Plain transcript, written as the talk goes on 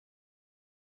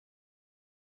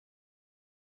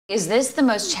Is this the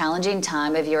most challenging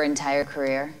time of your entire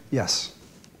career? Yes,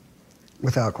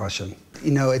 without question.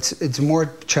 You know, it's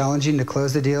more challenging to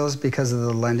close the deals because of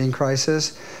the lending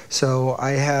crisis. So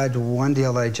I had one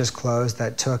deal that I just closed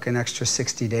that took an extra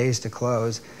 60 days to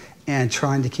close, and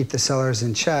trying to keep the sellers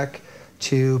in check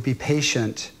to be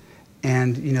patient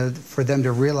and, you know, for them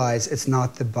to realize it's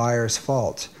not the buyer's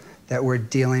fault, that we're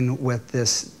dealing with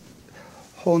this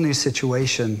whole new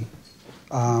situation.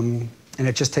 And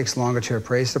it just takes longer to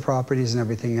appraise the properties and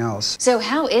everything else. So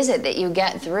how is it that you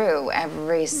get through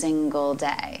every single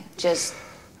day? Just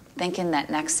thinking that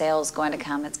next sale is going to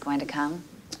come, it's going to come?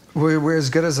 We're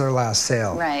as good as our last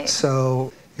sale. Right.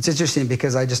 So it's interesting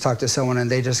because I just talked to someone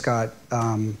and they just got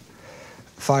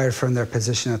fired from their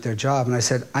position at their job. And I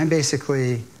said, I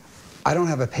don't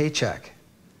have a paycheck.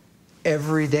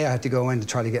 Every day I have to go in to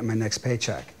try to get my next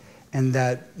paycheck. And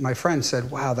that my friend said,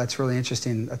 wow, that's really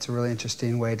interesting. That's a really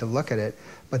interesting way to look at it.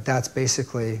 But that's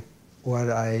basically what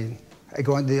I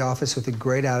go into the office with a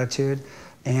great attitude.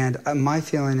 And my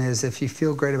feeling is if you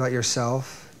feel great about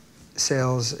yourself,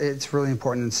 sales, it's really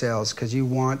important in sales because you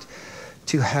want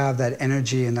to have that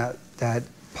energy and that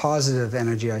positive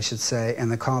energy, I should say,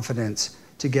 and the confidence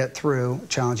to get through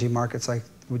challenging markets like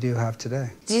we do have today.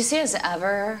 Do you see us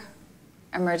ever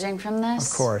emerging from this?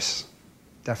 Of course.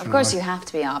 Definitely. Of course you have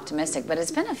to be optimistic, but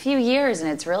it's been a few years and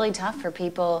it's really tough for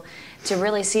people to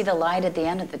really see the light at the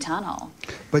end of the tunnel.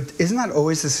 But isn't that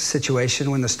always the situation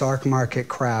when the stock market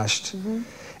crashed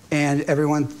and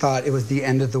everyone thought it was the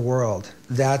end of the world?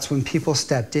 That's when people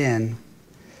stepped in,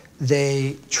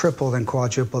 they tripled and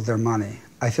quadrupled their money.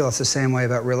 I feel it's the same way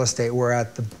about real estate. We're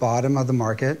at the bottom of the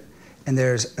market and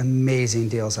there's amazing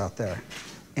deals out there.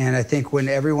 And I think when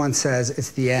everyone says it's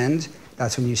the end,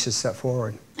 that's when you should step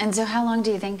forward. And so how long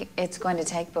do you think it's going to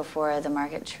take before the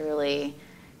market truly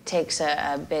takes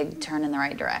a big turn in the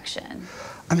right direction?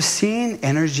 I'm seeing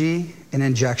energy, an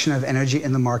injection of energy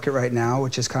in the market right now,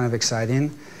 which is kind of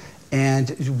exciting.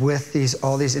 And with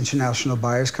all these international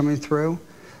buyers coming through,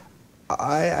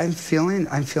 I'm feeling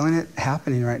it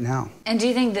happening right now. And do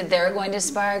you think that they're going to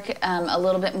spark a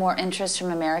little bit more interest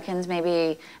from Americans,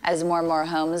 maybe as more and more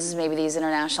homes, maybe these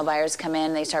international buyers come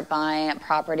in, they start buying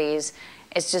properties,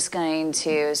 it's just going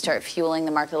to start fueling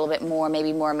the market a little bit more.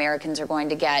 Maybe more Americans are going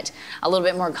to get a little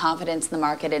bit more confidence in the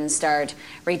market and start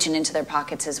reaching into their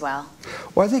pockets as well?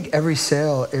 Well, I think every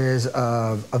sale is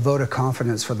a vote of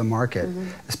confidence for the market,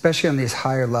 especially on these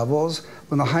higher levels.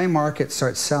 When the high market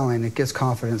starts selling, it gives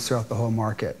confidence throughout the whole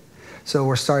market. So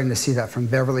we're starting to see that from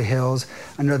Beverly Hills.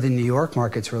 I know the New York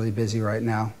market's really busy right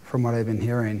now, from what I've been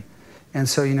hearing. And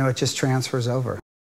so, you know, it just transfers over.